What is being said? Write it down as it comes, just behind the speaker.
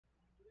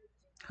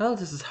Hello,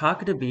 this is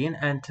Haku the Bean,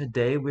 and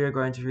today we are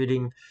going to be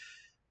reading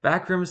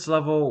Backrooms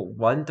level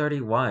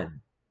 131.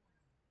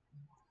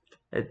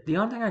 The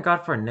only thing I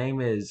got for a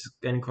name is,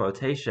 in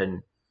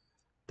quotation,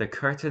 the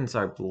curtains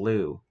are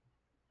blue.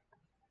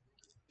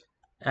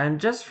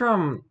 And just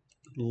from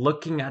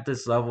looking at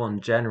this level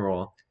in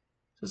general,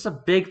 just a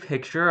big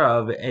picture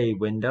of a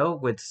window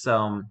with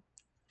some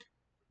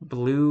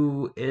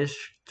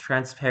blue-ish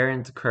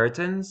transparent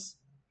curtains.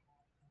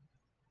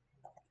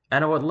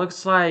 And what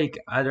looks like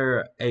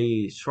either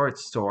a short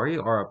story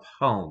or a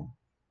poem.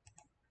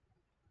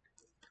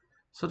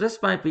 So this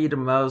might be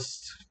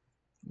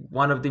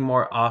one of the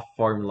more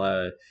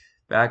off-formula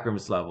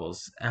backrooms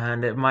levels,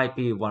 and it might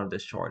be one of the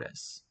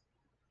shortest.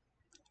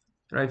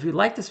 Now, if you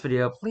like this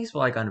video, please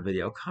like on the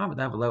video, comment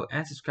down below,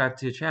 and subscribe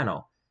to the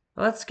channel.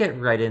 Let's get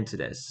right into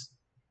this.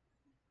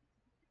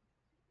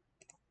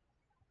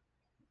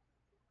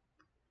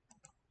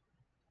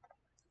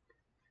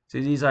 So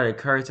these are the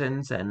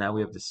curtains, and now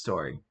we have the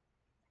story.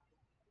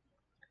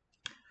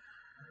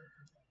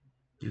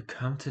 You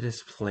come to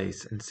this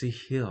place and see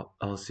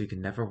hills you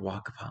can never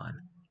walk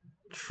upon,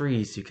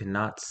 trees you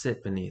cannot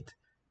sit beneath,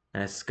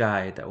 and a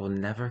sky that will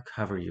never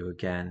cover you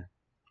again.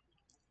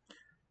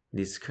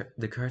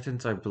 The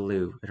curtains are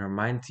blue. It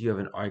reminds you of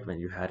an argument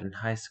you had in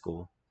high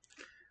school,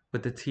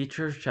 with the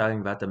teacher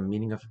shouting about the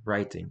meaning of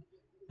writing,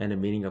 and the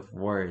meaning of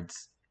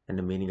words, and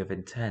the meaning of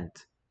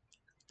intent.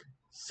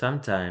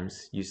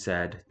 Sometimes, you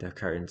said, the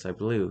curtains are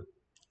blue.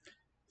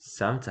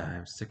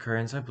 Sometimes the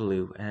curtains are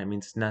blue and it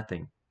means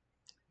nothing.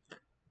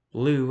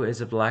 Blue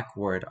is a black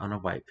word on a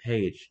white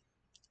page.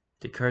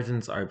 The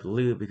curtains are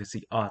blue because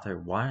the author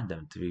wanted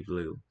them to be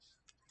blue.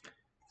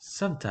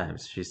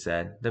 Sometimes, she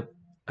said, the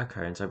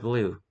curtains are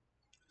blue.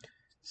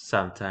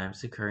 Sometimes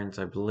the curtains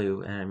are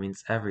blue and it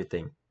means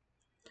everything.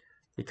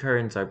 The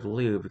curtains are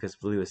blue because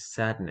blue is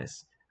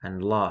sadness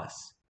and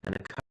loss, and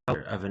the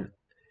color of an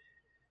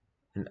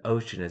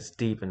ocean as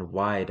deep and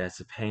wide as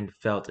the pain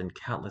felt in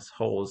countless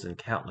holes and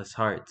countless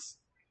hearts.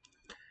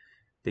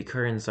 The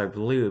curtains are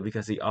blue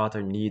because the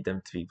author needed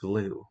them to be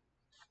blue.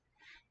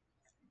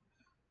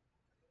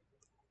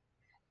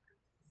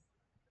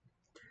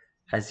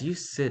 As you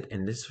sit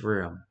in this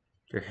room,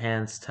 your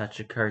hands touch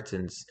the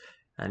curtains,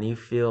 and you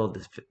feel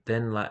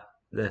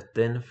the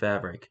thin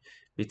fabric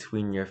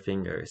between your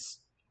fingers.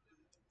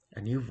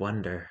 And you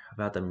wonder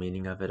about the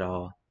meaning of it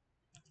all.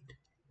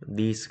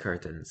 These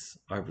curtains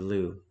are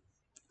blue.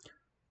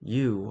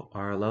 You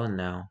are alone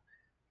now,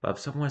 but if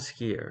someone's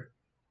here,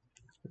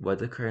 would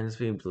the curtains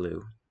be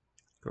blue?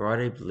 Or are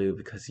they blue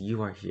because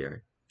you are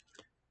here,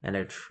 and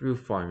their true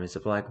form is a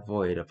black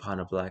void upon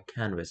a black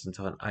canvas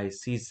until an eye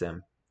sees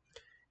them,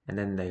 and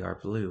then they are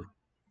blue?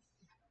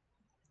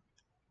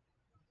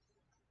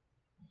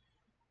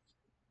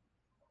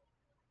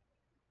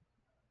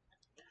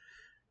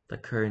 The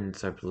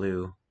curtains are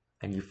blue,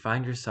 and you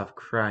find yourself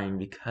crying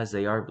because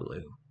they are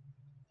blue.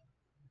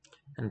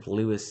 And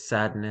blue is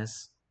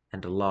sadness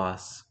and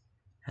loss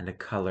and the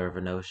color of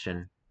an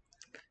ocean,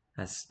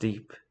 as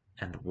deep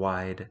and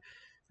wide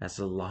as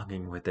the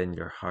longing within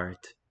your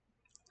heart.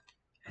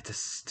 It's a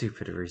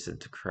stupid reason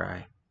to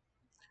cry,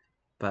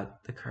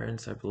 but the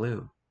curtains are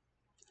blue,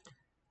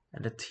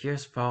 and the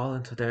tears fall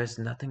until there is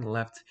nothing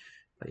left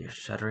but your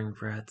shuddering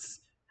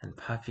breaths and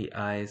puffy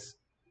eyes.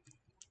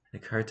 The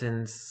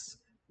curtains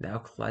now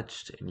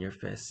clutched in your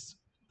fists.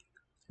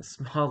 A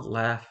small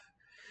laugh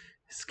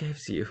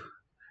escapes you.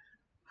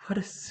 What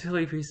a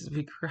silly reason to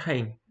be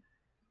crying.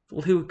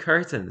 Blue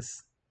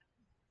curtains.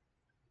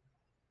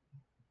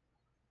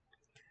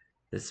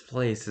 This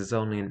place is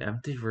only an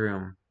empty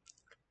room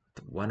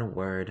with one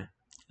word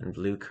and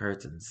blue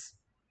curtains.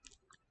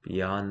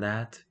 Beyond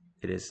that,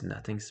 it is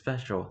nothing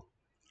special.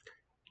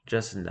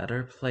 Just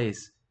another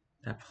place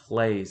that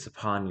plays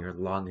upon your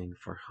longing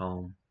for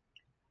home.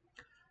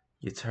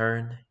 You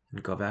turn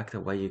and go back the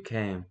way you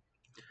came,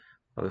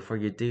 but before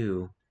you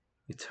do,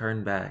 you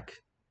turn back.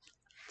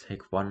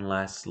 Take one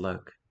last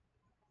look.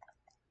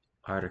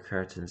 Are the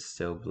curtains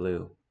still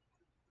blue?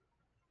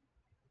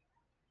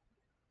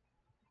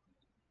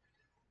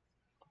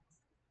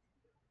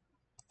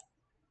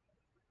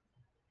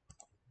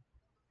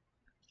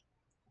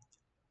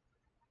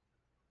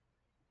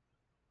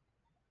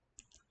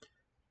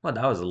 Well,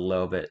 that was a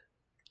little bit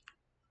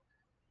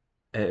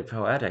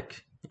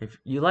poetic. If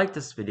you like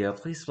this video,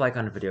 please like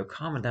on the video,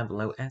 comment down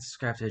below, and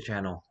subscribe to the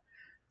channel.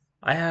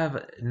 I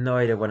have no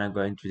idea what I'm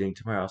going to be doing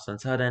tomorrow, so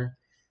until then,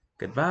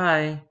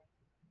 goodbye!